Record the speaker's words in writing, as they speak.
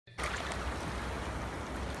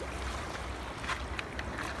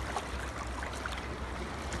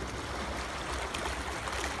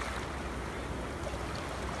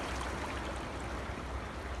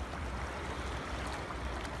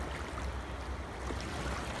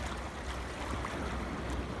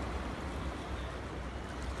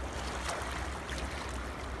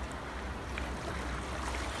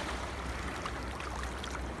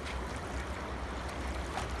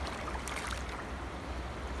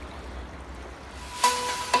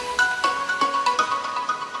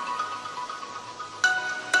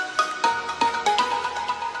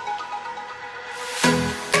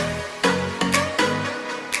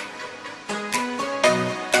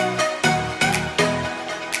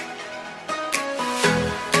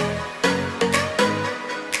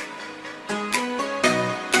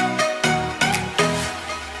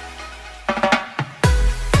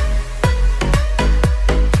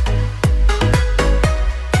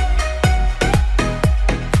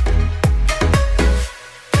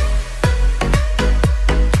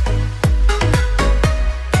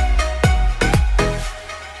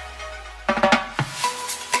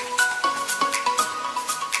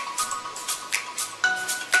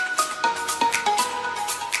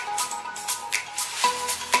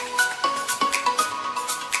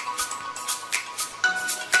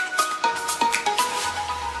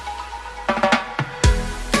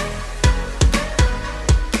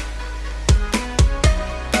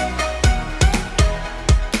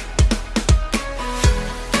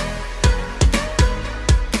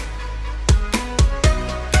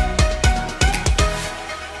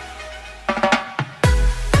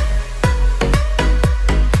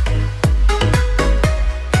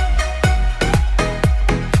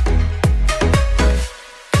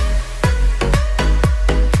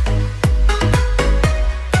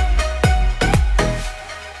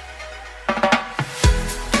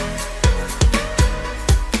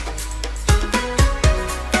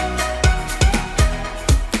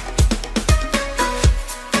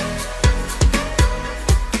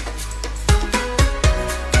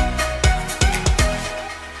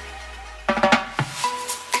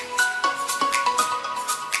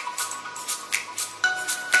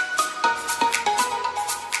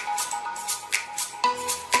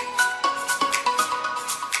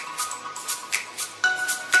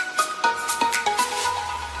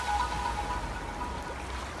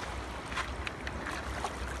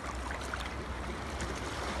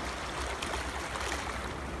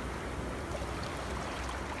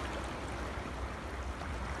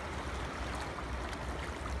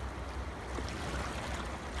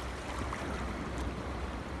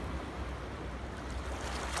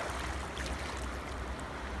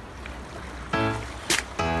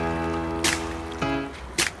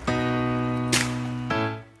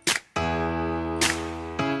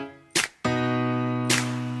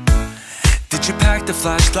Would you pack the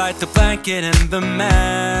flashlight, the blanket, and the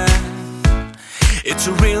map? It's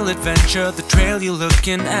a real adventure, the trail you're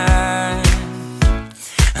looking at.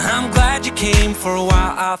 I'm glad you came. For a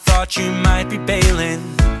while I thought you might be bailing.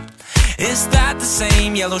 Is that the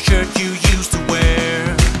same yellow shirt you used to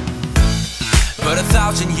wear? But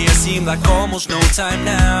 1,000 years seem like almost no time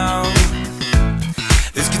now.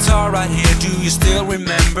 This guitar right here, do you still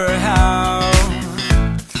remember how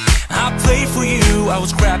I played for you? I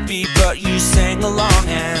was scrappy but you sang along,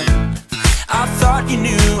 and I thought you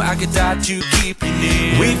knew I could die to keep you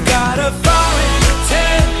near. We've got a fire in the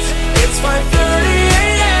tent, it's 5:30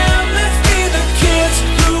 a.m. Let's be the kids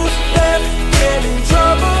who left, get in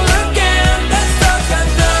trouble again. That stuff's got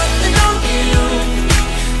nothing on you.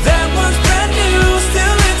 That one's brand new,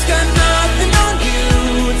 still it's got nothing on you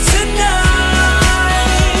tonight.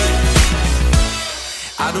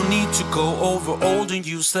 I don't need to go over old and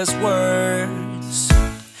useless words.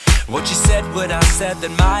 What you said, what I said,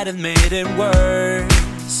 that might have made it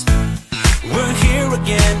worse. We're here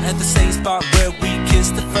again at the same spot where we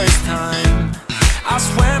kissed the first time. I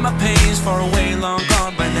swear my pain's far away, long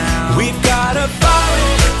gone by now. We've got a fire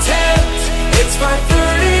in the tent, it's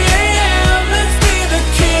 5:30 a.m. Let's be the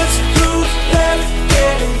kids who left,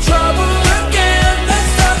 get in trouble again. That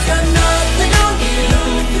stuff's got nothing on you.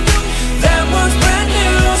 That one's brand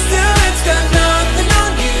new, still it's got nothing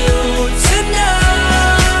on you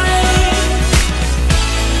tonight.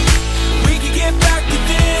 We could get back to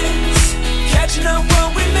this, catching up what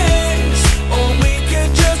we missed, or we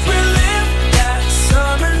could just relive that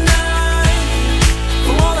summer night.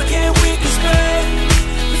 For all I can, we can spend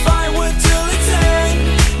the firewood till it's end.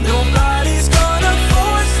 Nobody's gonna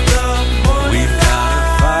force the morning. We've got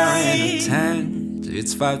a fire in the tent,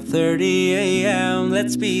 it's 5:30 a.m.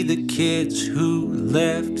 Let's be the kids who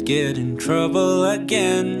left, get in trouble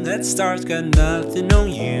again. That star's got nothing on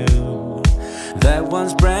you. That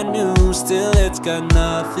one's brand new, still it's got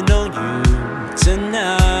nothing on you tonight.